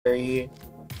Very,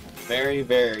 very,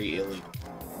 very illegal.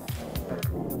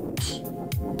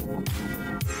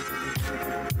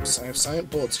 So I have silent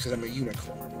bullets because I'm a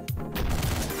unicorn.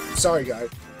 Sorry, guy.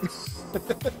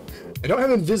 I don't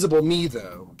have invisible me,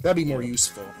 though. That'd be more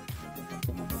useful.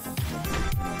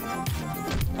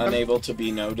 Unable to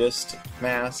be noticed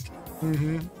mask.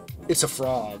 Mm-hmm. It's a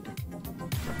frog.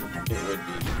 It would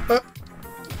be.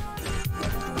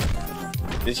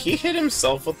 Did he hit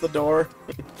himself with the door?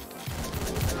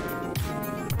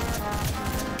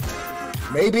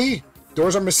 Maybe.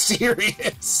 Doors are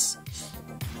mysterious.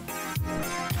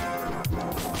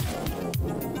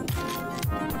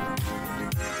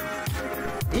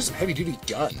 These are some heavy-duty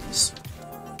guns.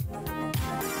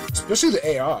 Especially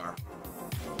the AR.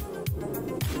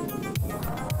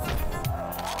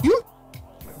 You...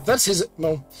 That's his...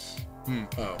 No.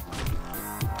 Oh.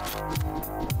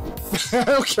 I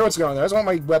don't care what's going on there. I just want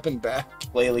my weapon back.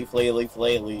 Flaily, flaily,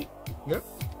 flaily. Yep.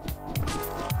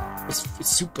 It's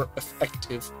super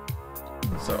effective.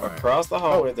 So across the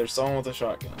hallway, there's someone with a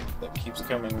shotgun that keeps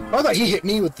coming. Oh, I thought he hit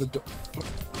me with the door.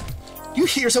 You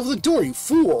hit yourself with the door, you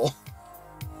fool!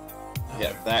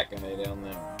 Yeah, that guy down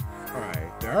there.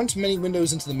 Alright, there aren't many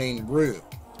windows into the main room.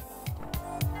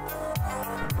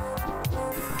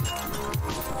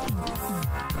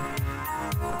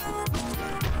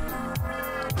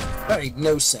 That made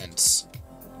no sense.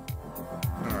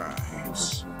 Alright.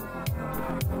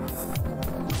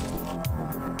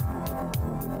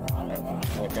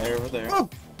 That guy over there. Oh,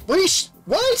 what?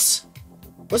 What's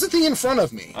the thing in front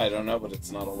of me? I don't know, but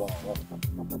it's not a wall.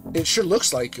 It sure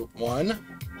looks like one.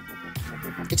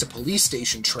 It's a police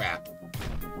station trap.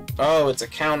 Oh, it's a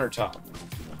countertop.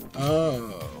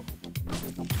 Oh.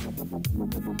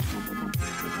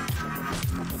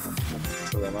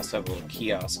 So they must have a little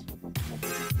kiosk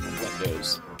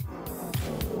windows.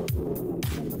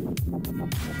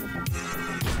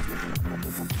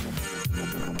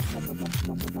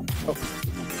 Oh.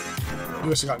 You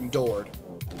must have gotten doored.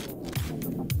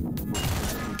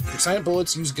 Your silent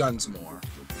bullets use guns more.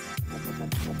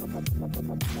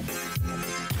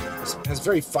 It has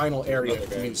very final area of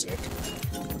music.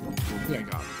 Yeah, I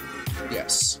got it.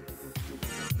 Yes.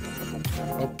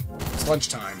 Oh, it's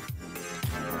lunchtime.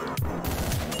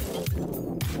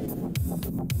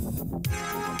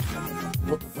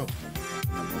 Whoop, whoop.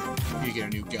 You get a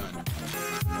new gun.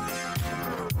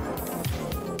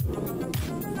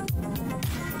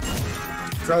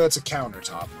 Try that's a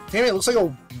countertop. Damn it, it looks like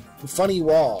a funny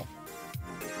wall.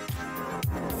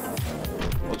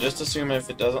 Well, just assume if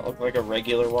it doesn't look like a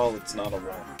regular wall, it's not a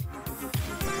wall.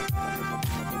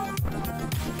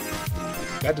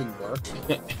 That didn't work.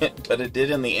 But it did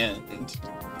in the end.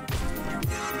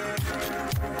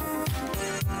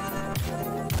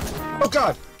 Oh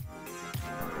god!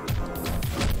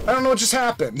 I don't know what just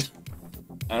happened.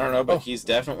 I don't know, but he's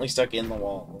definitely stuck in the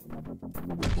wall.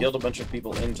 Killed a bunch of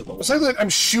people into the wall. It's like that I'm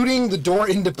shooting the door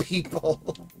into people.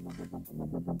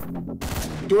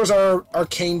 Doors are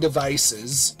arcane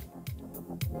devices.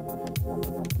 I'm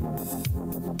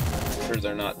sure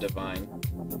they're not divine.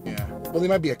 Yeah. Well, they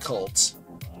might be a cult.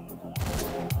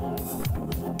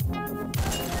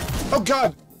 Oh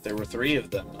god! There were 3 of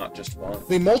them, not just one.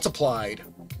 They multiplied.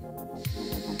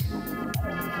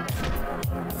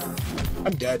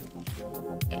 I'm dead.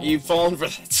 You've fallen for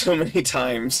that so many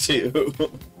times, too.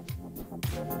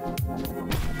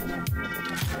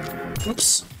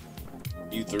 Oops.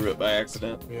 You threw it by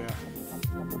accident? Yeah.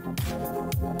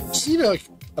 Just need, like,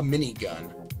 a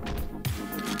minigun.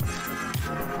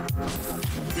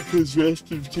 Because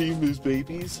rest of team is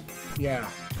babies? Yeah.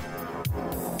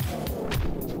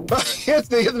 Yes,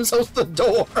 they hit themselves with the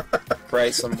door.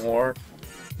 Try some more.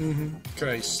 Mm-hmm.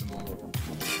 Christ, some more.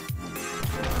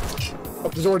 Oh,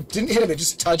 the door didn't hit him, it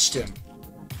just touched him.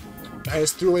 I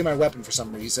just threw away my weapon for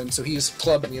some reason, so he just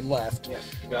clubbed me and left. Yeah,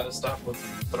 you gotta stop with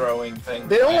throwing things.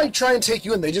 They don't like try and take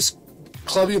you in, they just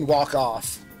club you and walk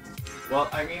off. Well,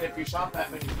 I mean, if you shot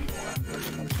that many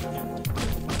people,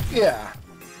 Yeah.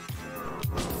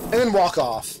 And then walk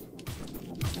off.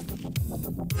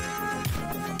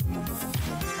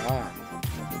 Ah.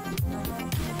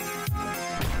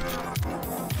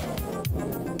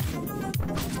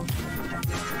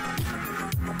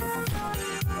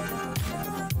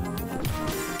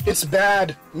 It's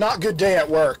bad. Not good day at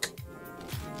work.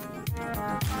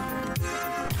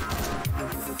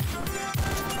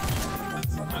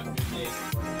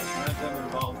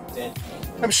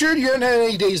 I'm sure you haven't had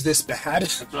any days this bad.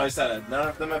 That's what I said. None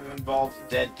of them have involved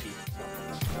dead people.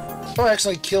 Oh, I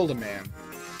actually killed a man.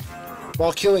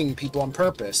 While killing people on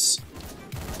purpose.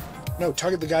 No,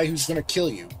 target the guy who's gonna kill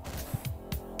you.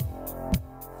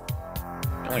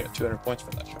 I only got 200 points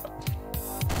for that shot.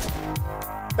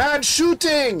 Bad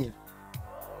shooting!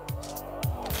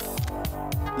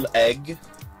 Egg.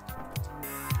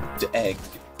 The egg.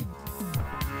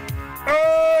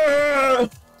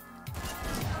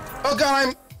 Oh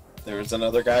god, There's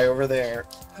another guy over there.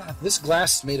 This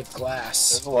glass is made of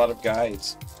glass. There's a lot of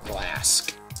guys. Glass.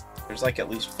 There's like at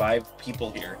least 5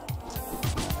 people here.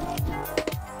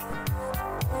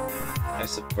 I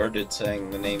subverted saying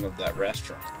the name of that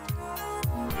restaurant.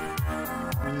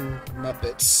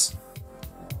 Muppets.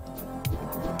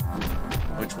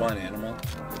 Which one, Animal?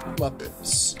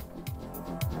 Muppets.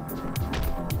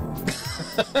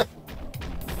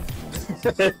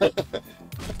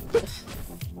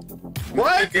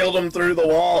 What? You killed him through the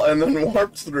wall and then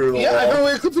warped through the wall. Yeah, I know,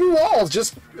 it could through walls.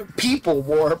 Just people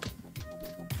warp.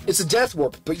 It's a death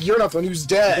warp, but you're not the one who's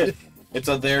dead. It's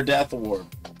a their death warp.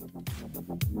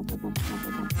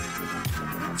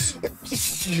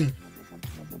 This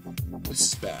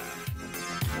is bad.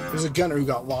 There's a gunner who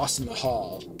got lost in the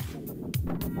hall.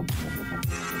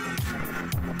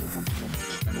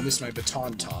 I missed my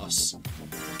baton toss.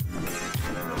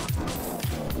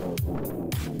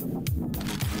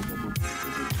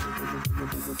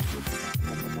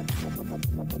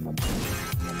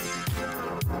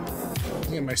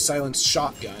 I have my silenced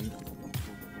shotgun.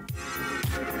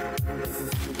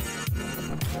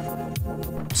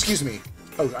 Excuse me.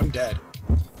 Oh, I'm dead.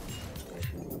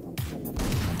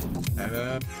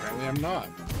 Apparently I'm not.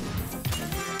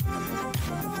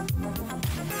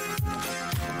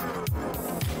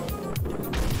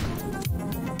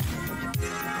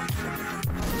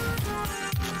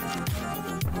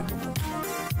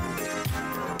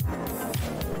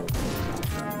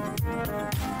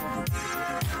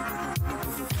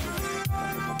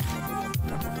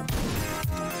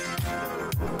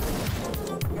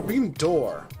 Green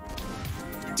door.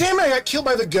 Damn it, I got killed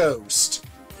by the ghost.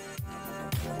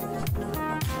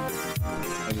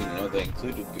 I didn't know they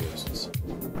included ghosts.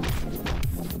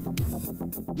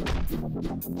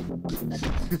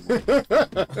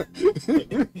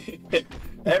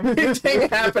 Everything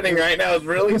happening right now is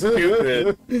really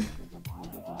stupid.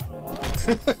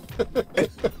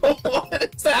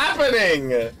 What is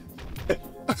happening?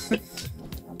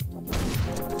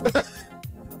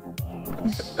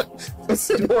 This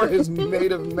door is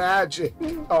made of magic,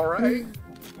 alright?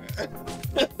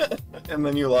 And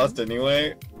then you lost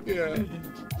anyway? Yeah.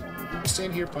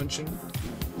 Stand here punching.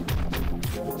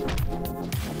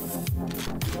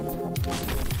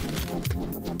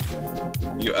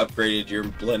 You upgraded your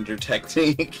blender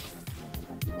technique.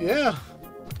 Yeah.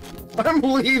 I'm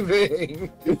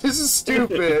leaving. This is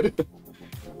stupid.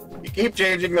 You keep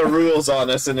changing the rules on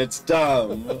us and it's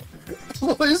dumb.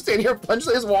 Well, I just stand here punch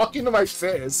this walk into my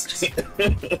fist.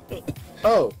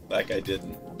 Oh. That guy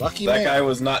didn't. Lucky that man. guy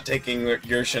was not taking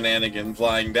your shenanigans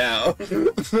lying down.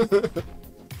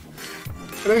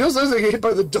 And I also get hit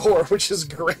by the door, which is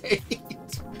great.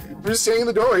 We're just standing in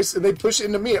the doorways, and they push it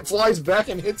into me. It flies back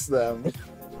and hits them.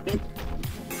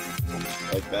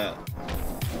 Like that.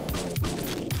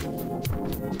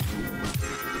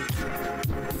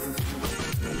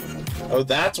 Oh,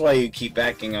 that's why you keep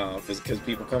backing off, is because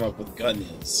people come up with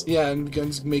guns. Yeah, and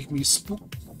guns make me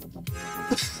spook.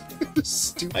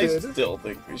 Stupid. I still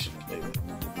think we should play it.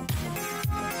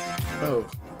 Oh.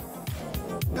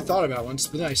 I thought about it once,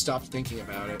 but then I stopped thinking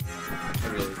about it. I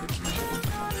really think we should.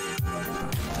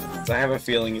 'Cause I have a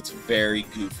feeling it's very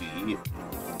goofy.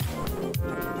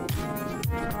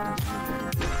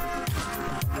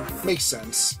 Makes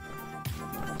sense.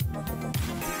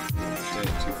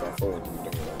 Standing too far forward in the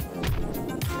door.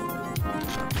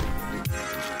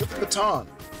 Get the baton.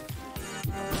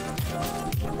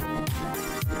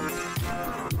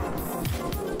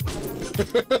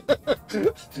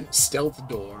 Stealth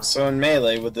door. So in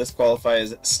Melee, would this qualify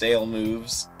as stale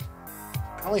moves?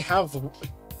 I only have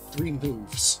 3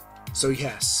 moves, so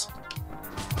yes.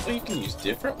 Well, you can use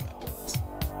different weapons.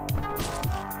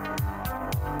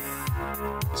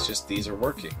 It's just these are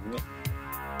working.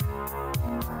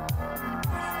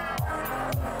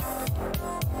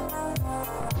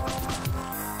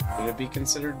 Would it be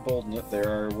considered boldness? There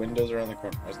are windows around the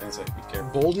corner. I was gonna say, be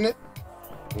careful. Bolden it?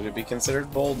 Would it be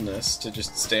considered boldness to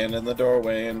just stand in the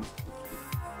doorway and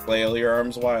flail your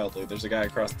arms wildly? There's a guy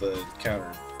across the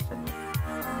counter from you.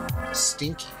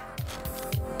 Stinky.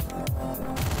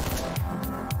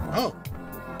 Oh.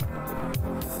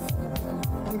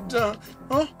 I'm done.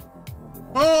 Huh?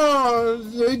 Oh,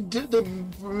 they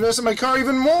messing my car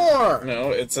even more.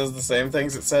 No, it says the same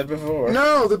things it said before.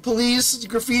 No, the police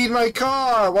graffitied my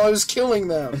car while I was killing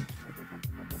them.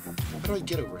 How do I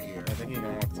get over here? I think you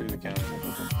can walk through the counter.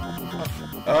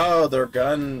 Oh, their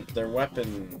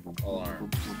weapon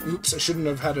alarms. Oops, I shouldn't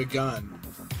have had a gun.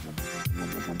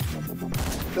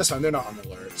 That's fine, they're not on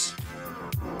alert.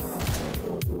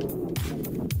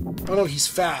 Oh no, he's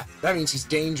fat. That means he's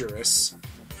dangerous.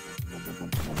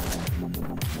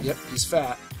 Yep, he's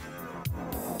fat.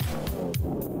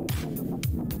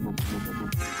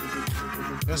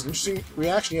 That's an interesting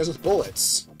reaction he has with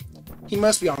bullets. He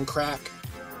must be on crack.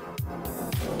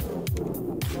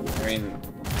 I mean,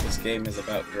 this game is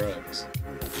about drugs.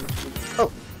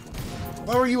 Oh.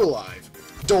 Why were you alive?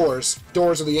 Doors.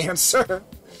 Doors are the answer.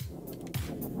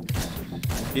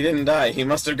 He didn't die. He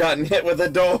must have gotten hit with a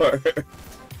door.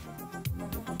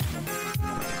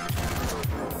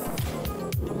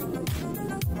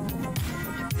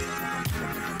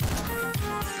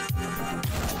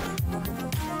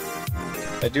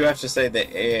 I do have to say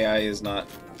the AI is not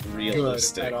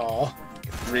realistic. Good at all.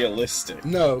 Realistic.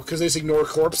 No, because they just ignore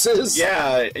corpses.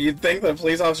 Yeah, you'd think the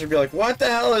police officer would be like, what the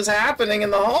hell is happening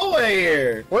in the hallway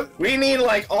here? What? We need,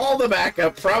 like, all the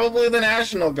backup, probably the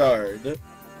National Guard.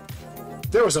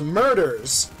 There was a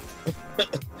murders.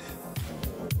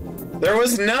 There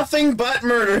was nothing but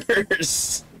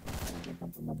murders.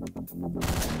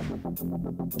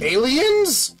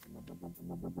 Aliens?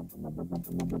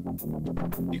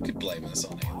 You could blame this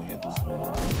on aliens.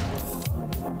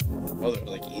 Oh, they're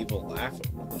like evil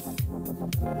laughing.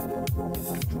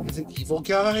 He's an evil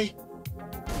guy?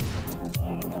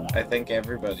 I think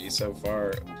everybody so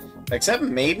far, except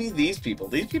maybe these people.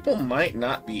 These people might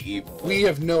not be evil. We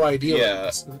have no idea.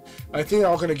 Yeah. I think they're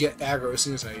all gonna get aggro as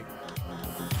soon as I...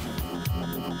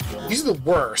 These are the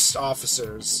worst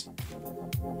officers.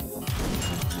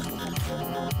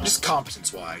 Just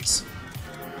competence-wise.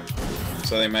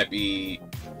 So they might be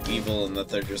evil in that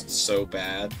they're just so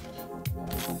bad.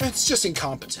 It's just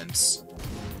incompetence.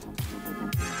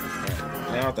 Alright,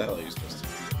 now what the hell are you supposed to do?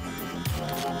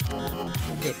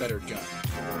 Get a better gun.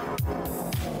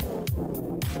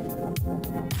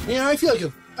 Yeah, I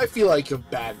feel like a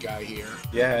bad guy here.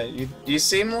 Yeah, you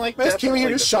seem like I just came here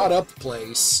definitely to shot up the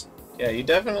place. Yeah, you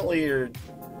definitely are.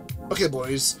 Okay,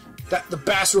 boys. The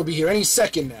bastard will be here any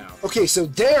second now. Okay, so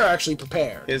they're actually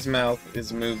prepared. His mouth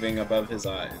is moving above his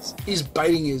eyes. He's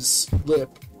biting his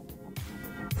lip.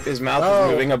 His mouth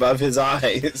is moving above his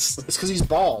eyes. It's because he's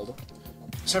bald.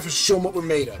 It's time to show him what we're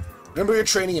made of. Remember your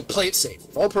training and play it safe.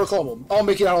 Follow protocol, we'll all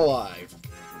make it out alive.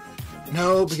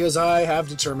 No, because I have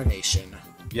determination.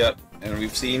 Yep, and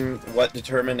we've seen what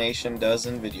determination does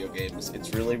in video games.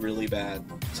 It's really, really bad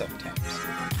sometimes.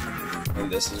 And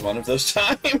this is one of those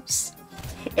times.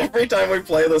 Every time we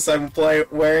play this, I'm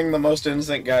wearing the most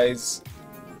innocent guy's...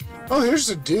 Oh, here's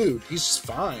a dude. He's just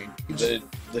fine.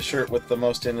 The shirt with the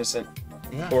most innocent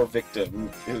poor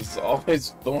victim is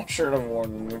always the one shirt I've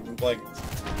worn when we've been playing.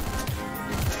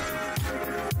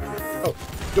 Oh,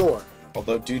 door.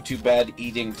 Although due to bad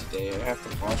eating today, I have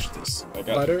to wash this. I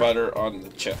got butter on the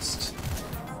chest.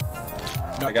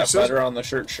 No, I got butter on the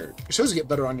shirt. You're supposed to get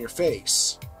butter on your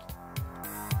face.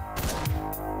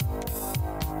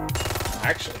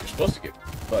 Actually, you're supposed to get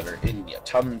butter in your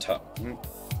tum-tum.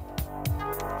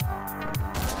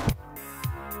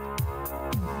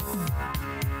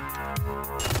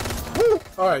 Woo!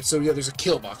 Alright, so yeah, there's a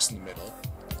kill box in the middle.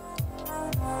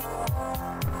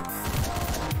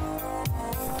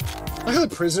 I have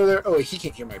the prisoner there. Oh, wait, he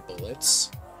can't hear my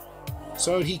bullets.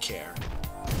 So would he care?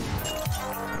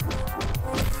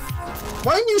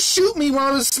 Why didn't you shoot me while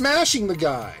I was smashing the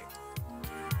guy?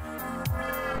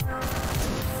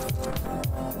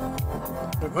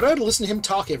 Why do I have to listen to him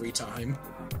talk every time?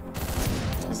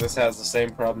 Because this has the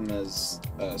same problem as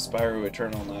Spyro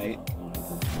Eternal Night.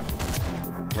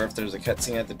 Where if there's a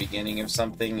cutscene at the beginning of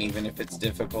something, even if it's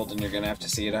difficult and you're going to have to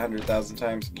see it 100,000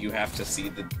 times, you have to see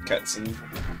the cutscene.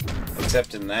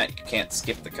 Except in that, you can't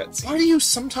skip the cutscene. Why do you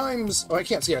sometimes... Oh, I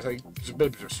can't see it. I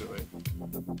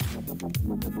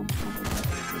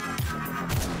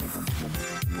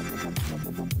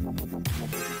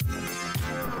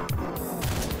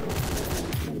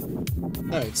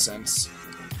That made sense.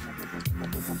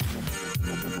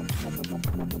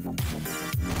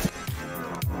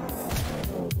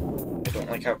 I don't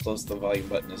like how close the volume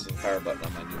button is to the power button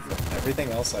on my new phone. Everything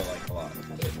else I like a lot,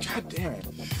 but God damn it.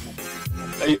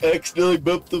 I accidentally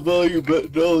bump the volume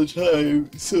button all the time,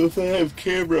 so if I have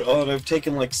camera on, I've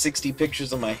taken like 60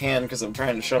 pictures of my hand because I'm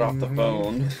trying to shut off the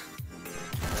phone.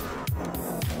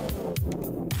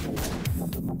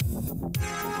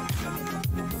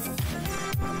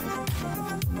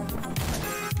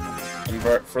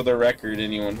 And for the record,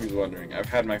 anyone who's wondering, I've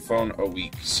had my phone a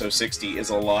week, so 60 is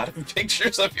a lot of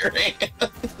pictures of your hand.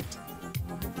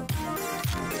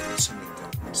 So many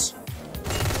buttons.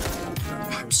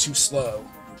 I was too slow.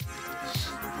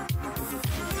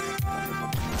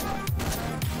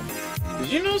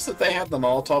 Did you notice that they had the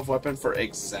Molotov weapon for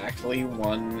exactly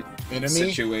one Enemy?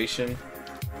 situation?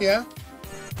 Yeah.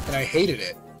 And I hated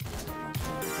it.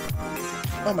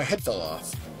 Oh, my head fell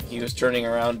off. He was turning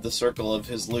around the circle of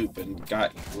his loop and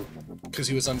got you. Because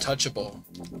he was untouchable.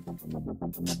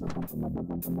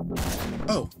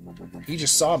 Oh, he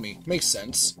just saw me. Makes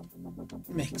sense.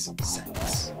 Makes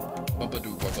sense.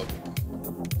 Ba-ba-doo, ba-ba-doo.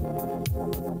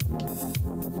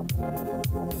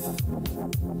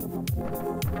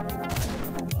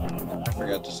 I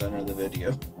forgot to center the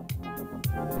video.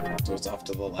 So it's off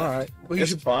to the left. Alright. Well,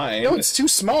 It's fine. No, it's too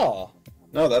small.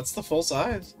 No, that's the full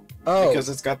size. Oh. Because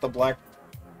it's got the black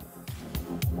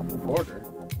border.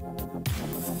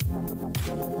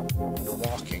 You're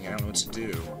walking. I don't know what to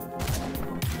do.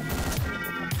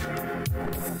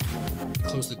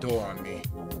 Close the door on me.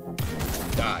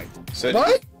 Die. So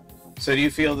What? So do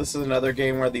you feel this is another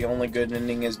game where the only good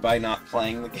ending is by not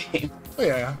playing the game? Oh,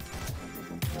 yeah.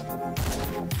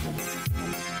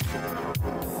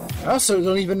 I also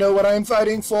don't even know what I'm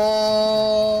fighting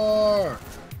for!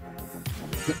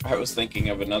 I was thinking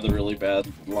of another really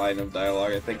bad line of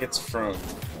dialogue. I think it's from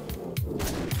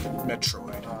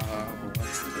Metroid.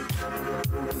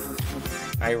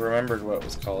 I remembered what it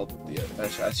was called. The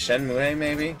Shenmue,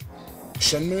 maybe?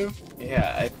 Shenmue?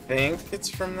 Yeah, I think it's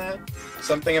from that.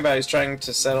 Something about he's trying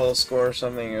to settle a score or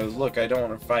something. He goes, look, I don't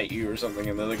want to fight you or something.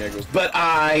 And the other guy goes, but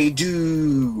I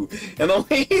do! And the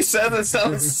way he says it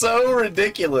sounds so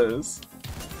ridiculous.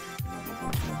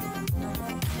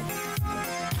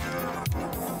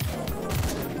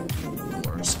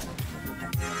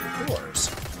 Doors.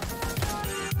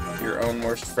 Your own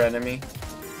worst frenemy.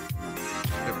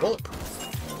 They're bulletproof.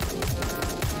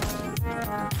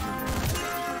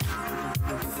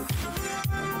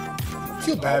 I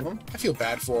feel bad. I feel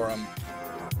bad for him.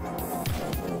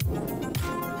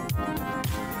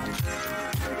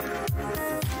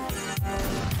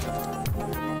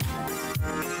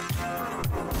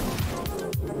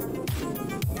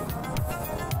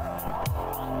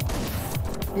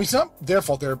 I mean, it's not their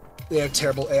fault. They have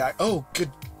terrible AI. Oh,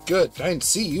 good. I didn't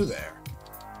see you there.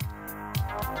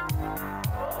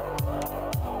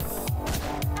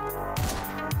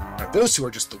 Right, those two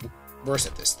are just the worst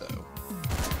at this, though.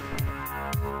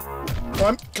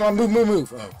 Come on,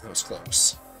 move. Oh, that was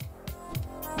close.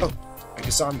 Oh, I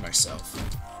disarmed myself.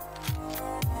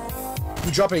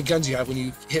 You drop any guns you have when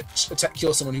you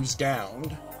kill someone who's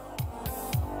downed.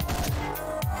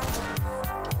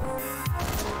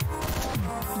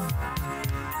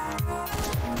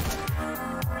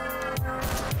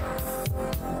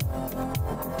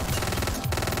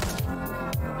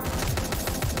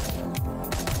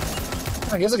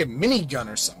 Oh, he has like a minigun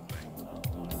or something.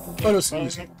 Oh, no,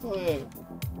 excuse me.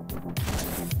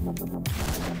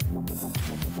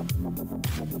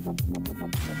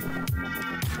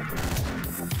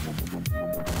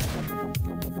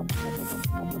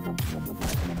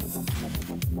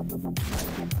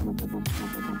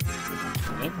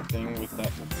 Anything with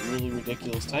that really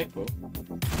ridiculous typo.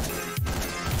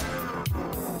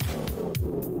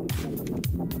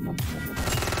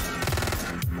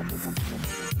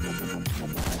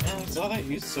 I saw that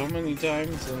used so many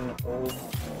times in old,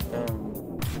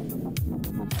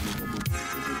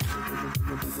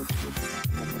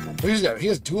 He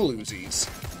has dual Uzis.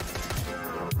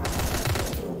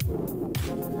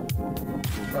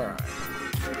 Alright.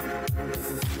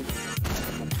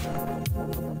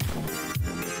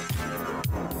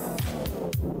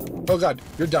 Oh god,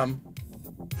 you're dumb.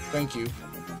 Thank you.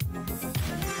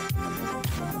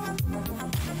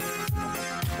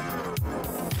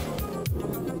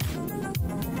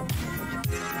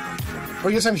 Well,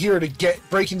 I guess I'm here to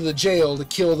break into the jail to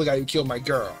kill the guy who killed my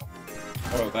girl.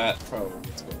 Oh, that probably.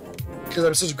 Let's go. Because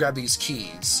I'm supposed to grab these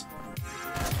keys.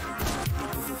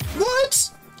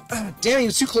 What? Damn, he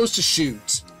was too close to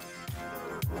shoot.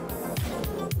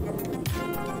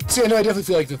 See, I know I definitely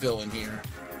feel like the villain here.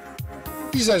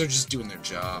 These guys are just doing their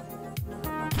job.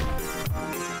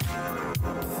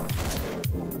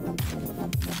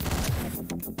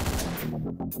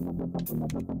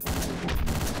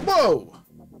 Whoa!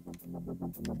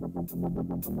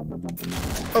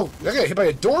 Oh, that got hit by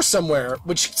a door somewhere,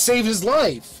 which saved his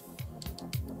life.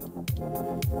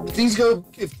 If things go,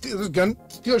 if the gun,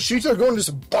 shoots are going,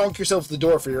 just bonk yourself the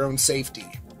door for your own safety.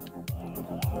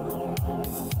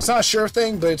 It's not a sure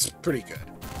thing, but it's pretty good.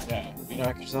 Yeah, if you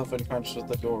knock yourself unconscious with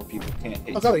the door, people can't hit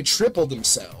you. Oh god, they tripled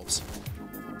themselves.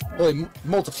 Well, they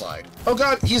multiplied. Oh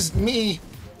god, he's me.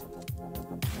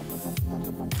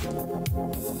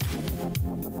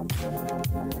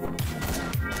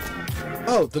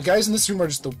 Oh, the guys in this room are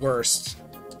just the worst.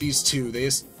 These two, they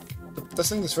just... That's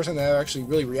the first time they actually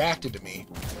really reacted to me.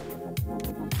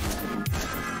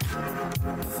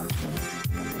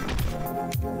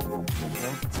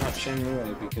 Well, it's not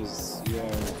Shenmue because you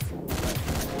have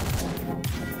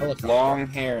Helicopter. long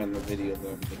hair in the video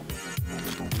though.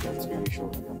 It's very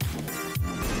short.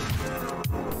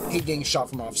 Hate getting shot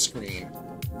from off screen.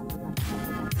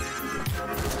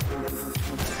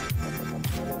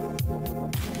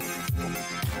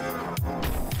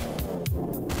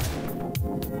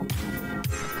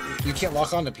 You can't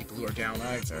lock on to people who are down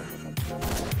either.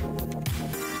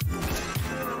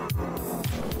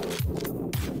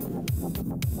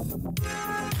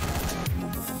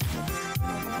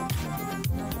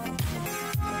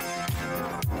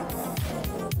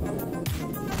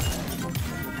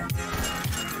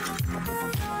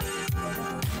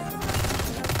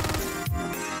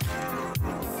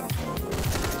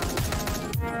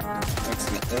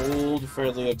 That's an old,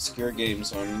 fairly obscure game,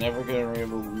 so I'm never gonna be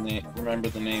able to remember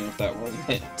the name of that one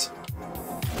hit.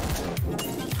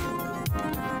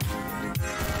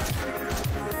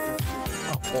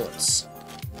 Oh, bullets.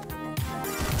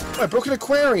 Oh, I broke an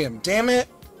aquarium, damn it!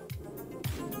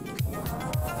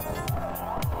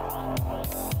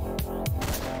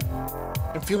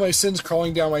 I feel my sins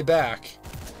crawling down my back.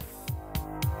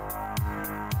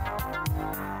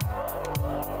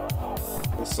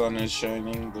 The sun is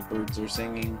shining, the birds are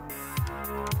singing.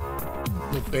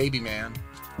 Little baby man.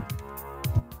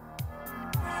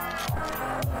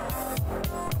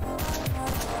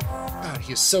 God,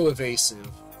 he is so evasive.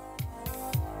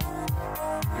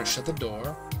 I'm gonna shut the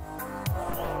door.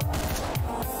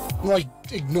 I'm like,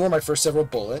 ignore my first several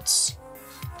bullets.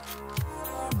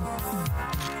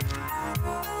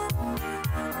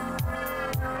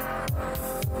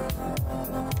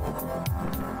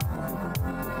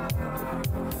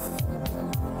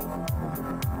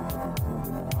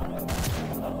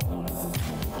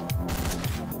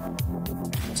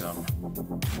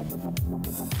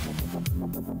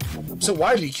 So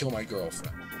why did he kill my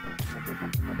girlfriend?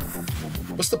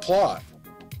 What's the plot?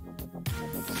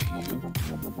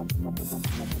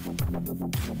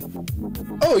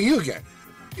 Oh, you again.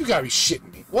 You gotta be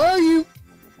shitting me. Why are you...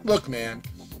 Look, man.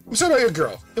 I'm sorry about your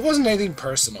girl. It wasn't anything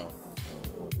personal.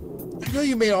 I know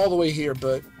you made it all the way here,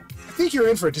 but I think you're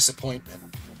in for a disappointment.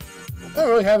 I don't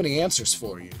really have any answers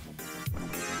for you.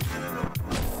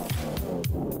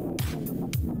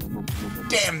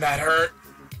 Damn, that hurt.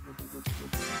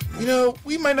 You know,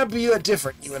 we might not be that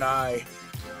different, you and I.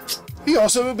 We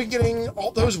also have been getting all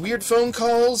those weird phone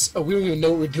calls. Oh, we don't even know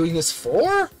what we're doing this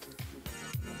for?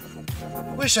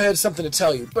 Wish I had something to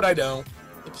tell you, but I don't.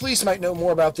 The police might know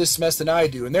more about this mess than I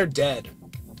do, and they're dead.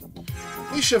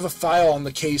 We should have a file on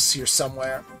the case here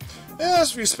somewhere.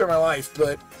 That's where you spare my life,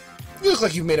 but you look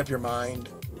like you've made up your mind.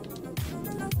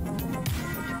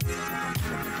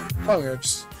 Oh, I'm gonna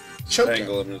just choke him.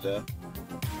 Strangle him to death.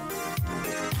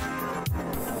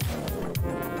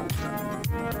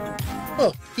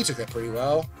 Oh, he took that pretty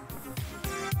well.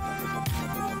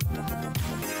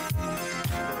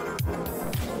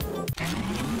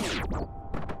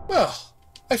 Well,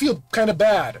 I feel kind of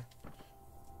bad.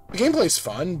 The gameplay's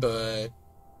fun, but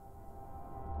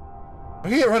I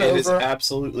get run over. It is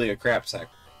absolutely a crap sack.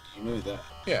 You knew that.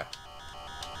 Yeah.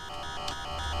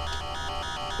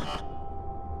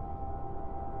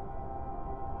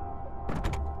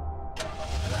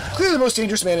 Clearly the most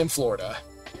dangerous man in Florida.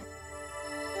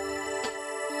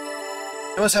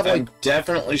 I must have I'm like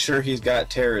definitely sure he's got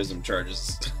terrorism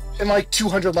charges. and like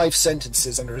 200 life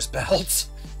sentences under his belt.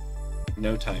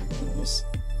 No time limits.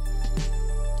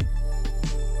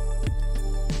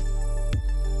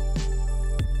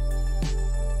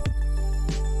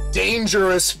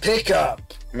 Dangerous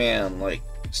pickup. Man, like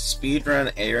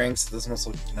speedrun A ranks. This must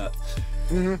look nuts.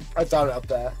 I thought about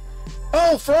that.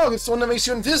 Oh, Frog, it's the one that makes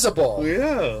you invisible.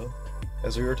 Yeah,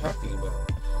 as we were talking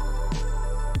about.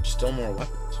 Still more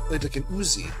weapons. Like an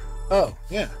Uzi. Oh,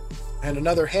 yeah. And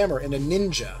another hammer and a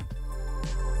ninja.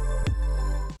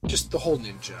 Just the whole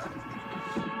ninja.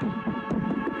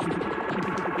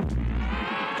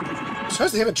 I'm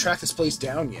surprised they haven't tracked this place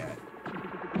down yet.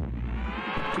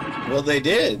 Well, they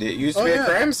did. It used to be a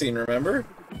crime scene, remember?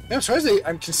 Yeah, I'm surprised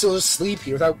I can still just sleep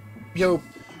here without, you know,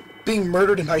 being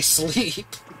murdered in my sleep.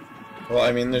 Well,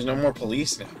 I mean, there's no more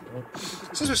police now.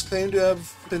 Suspects claim to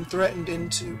have been threatened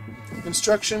into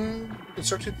instructed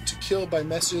to kill by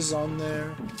messages on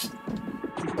their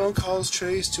phone calls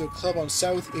traced to a club on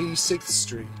South 86th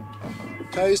Street.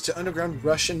 Ties to underground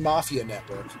Russian mafia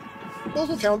network.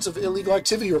 Local counts of illegal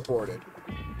activity reported.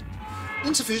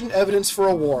 Insufficient evidence for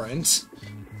a warrant.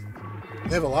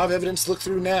 They have a lot of evidence to look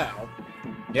through now.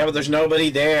 Yeah, but there's nobody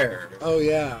there. Oh,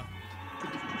 yeah.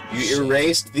 You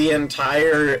erased the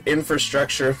entire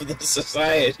infrastructure of the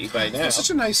society by now. It was such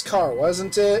a nice car,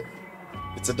 wasn't it?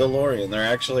 It's a DeLorean. They're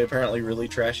actually apparently really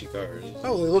trashy cars.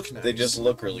 Oh, they look nice. They just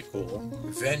look really cool.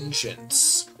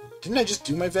 Vengeance. Didn't I just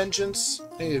do my vengeance?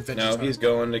 I needed vengeance. No, he's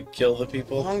going to kill the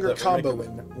people. Longer combo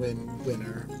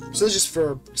winner. So this is just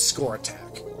for score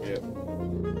attack. Yep.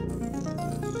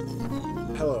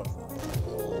 Hello.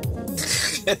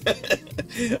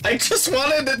 I just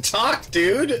wanted to talk,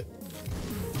 dude.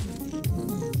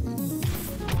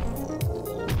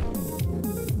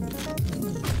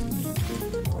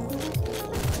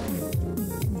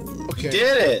 Okay.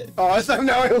 Did it. Oh, I thought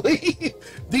now I leave.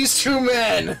 These two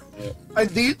men.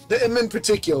 Yep. Them in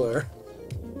particular.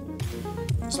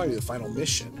 It's not even the final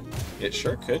mission. It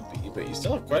sure could be, but you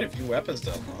still have quite a few weapons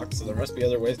to unlock, so there must be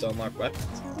other ways to unlock weapons.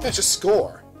 Yeah, it's just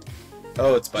score.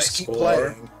 Oh, it's by just keep score?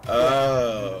 playing.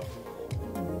 Oh.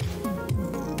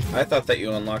 I thought that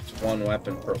you unlocked one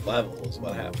weapon per level is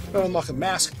what happened. I unlock a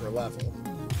mask per level.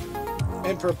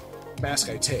 And per mask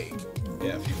I take.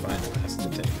 Yeah, if you find a mask to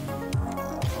take.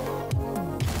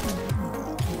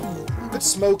 But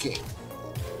smoking.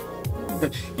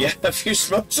 Yeah, if you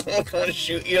smoke, someone's going to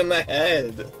shoot you in the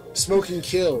head. Smoking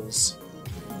kills.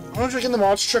 I want to get in the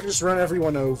monster truck and just run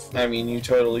everyone over. I mean, you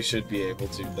totally should be able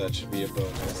to. That should be a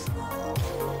bonus.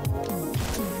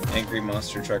 Angry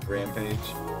monster truck rampage.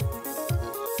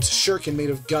 It's a shuriken made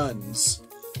of guns.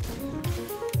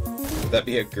 Would that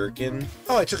be a gherkin?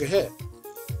 Oh, I took a hit.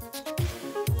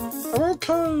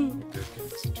 Okay.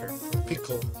 Gherkin's a term.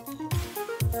 Pickle.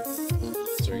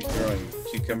 So are you throwing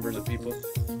cucumbers at people?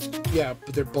 Yeah,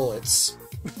 but they're bullets.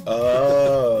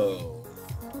 Oh.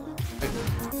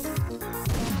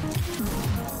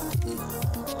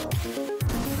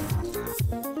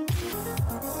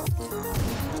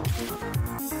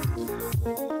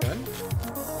 Gun?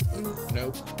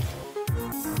 Nope.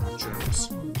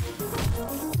 Germs.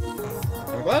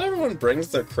 I'm glad everyone brings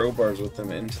their crowbars with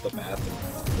them into the bathroom.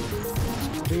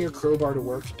 Bring your crowbar to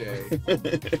work day.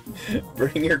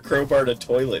 Bring your crowbar to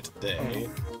toilet day.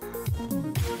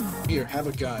 Here, have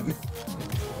a gun.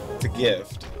 It's a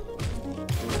gift.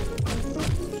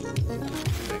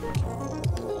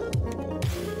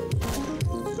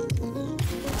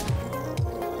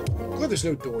 Glad there's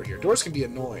no door here. Doors can be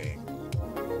annoying.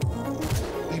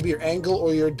 They can be your angle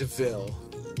or your DeVille.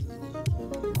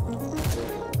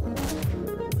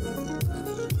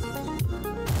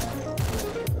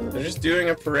 They're just doing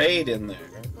a parade in there.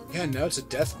 Yeah, no, it's a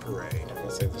death parade.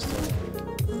 Let's say there's still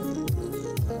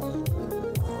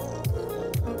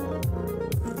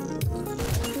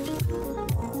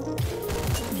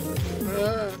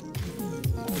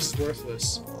This is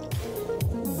worthless.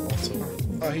 also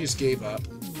Oh, he just gave up.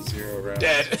 0 rounds.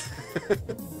 Dead.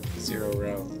 0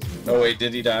 rounds. Oh wait,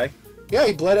 did he die? Yeah,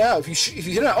 he bled out. If you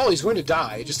hit out, he's going to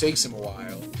die. It just takes him a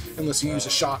while, unless you use a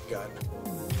shotgun.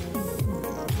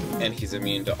 And he's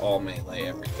immune to all melee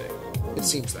everything. It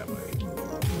seems that way.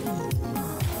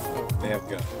 They have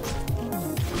guns.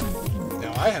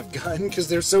 Now I have gun because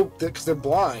they're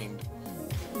blind.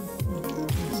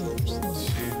 So there's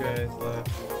 2 guys left.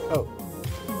 Oh,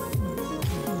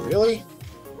 really?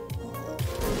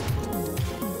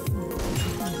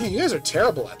 Man, you guys are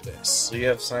terrible at this. So you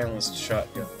have silenced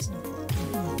shotguns now.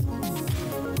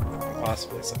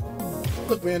 Possibly so.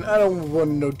 Look, man, I don't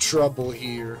want no trouble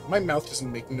here. My mouth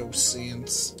doesn't make no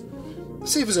sense. The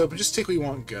safe is open. Just take what you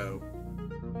want and go.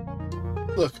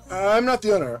 Look, I'm not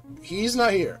the owner. He's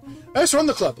not here. I just run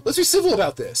the club. Let's be civil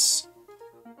about this.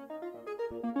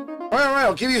 Alright,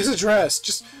 I'll give you his address.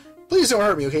 Just, please don't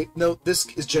hurt me, okay? No, this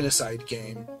is genocide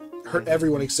game. Hurt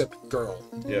everyone except girl.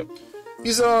 Yep.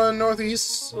 He's on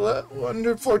Northeast,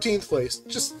 114th place.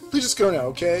 Please just go now,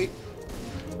 okay?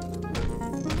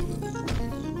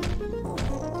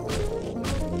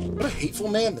 What a hateful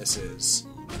man this is.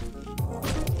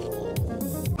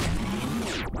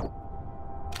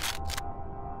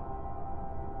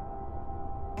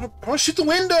 I want to shoot the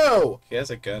window! He has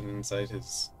a gun inside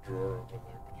his drawer over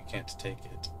there, but you can't take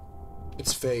it.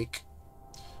 It's fake.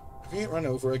 I can't run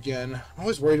over again. I'm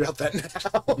always worried about that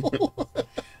now.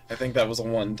 I think that was a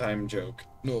one-time joke.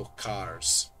 No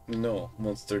cars. No,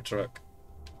 monster truck.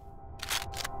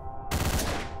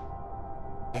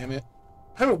 Damn it.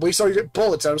 I'm gonna waste all your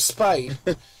bullets out of spite.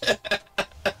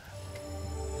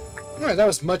 Alright, that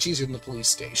was much easier than the police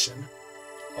station.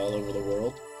 All over the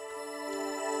world.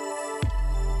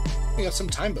 We got some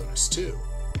time bonus, too.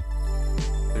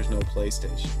 There's no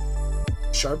PlayStation.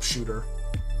 Sharpshooter.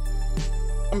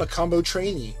 I'm a combo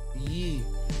trainee. Yee.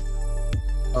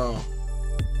 Oh.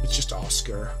 It's just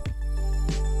Oscar.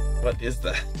 What is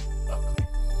that?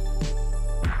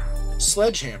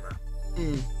 Sledgehammer.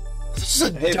 This is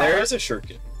a Hey, dart. there is a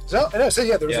shuriken. So, and I said,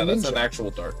 yeah, there's Yeah, a that's ninja. an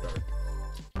actual dart.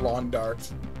 Blonde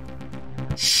dart.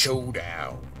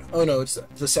 Showdown. Oh no, it's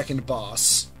the second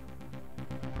boss.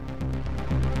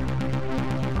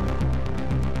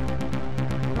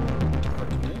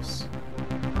 Darkness?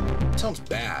 Sounds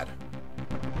bad.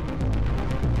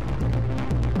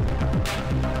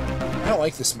 I don't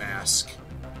like this mask.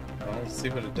 Well, let's see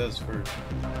what it does first.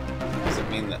 Does it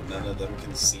mean that none of them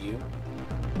can see you?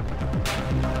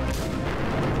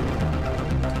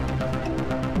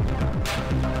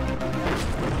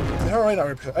 Alright,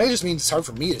 I just mean it's hard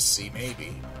for me to see,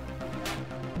 maybe.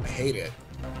 I hate it.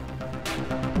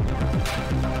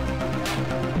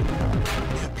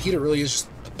 Yeah, Peter really is just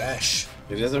a besh.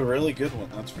 It is a really good one,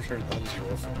 that's for sure. That is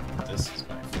your fault. This is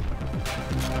my fault.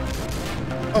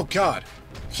 Oh god.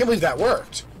 I can't believe that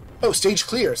worked. Oh, stage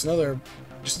clear. It's another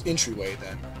just entryway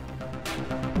then.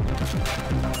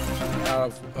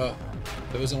 Out of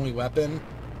that was the only weapon?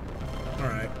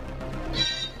 Alright.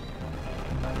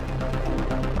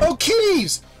 Oh,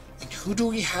 kitties! And who do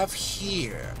we have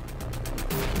here?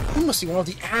 Who must be one of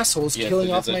the assholes Yes, killing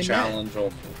it off is a my men? challenge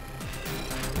only.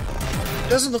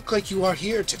 Doesn't look like you are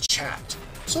here to chat.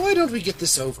 So why don't we get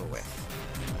this over with?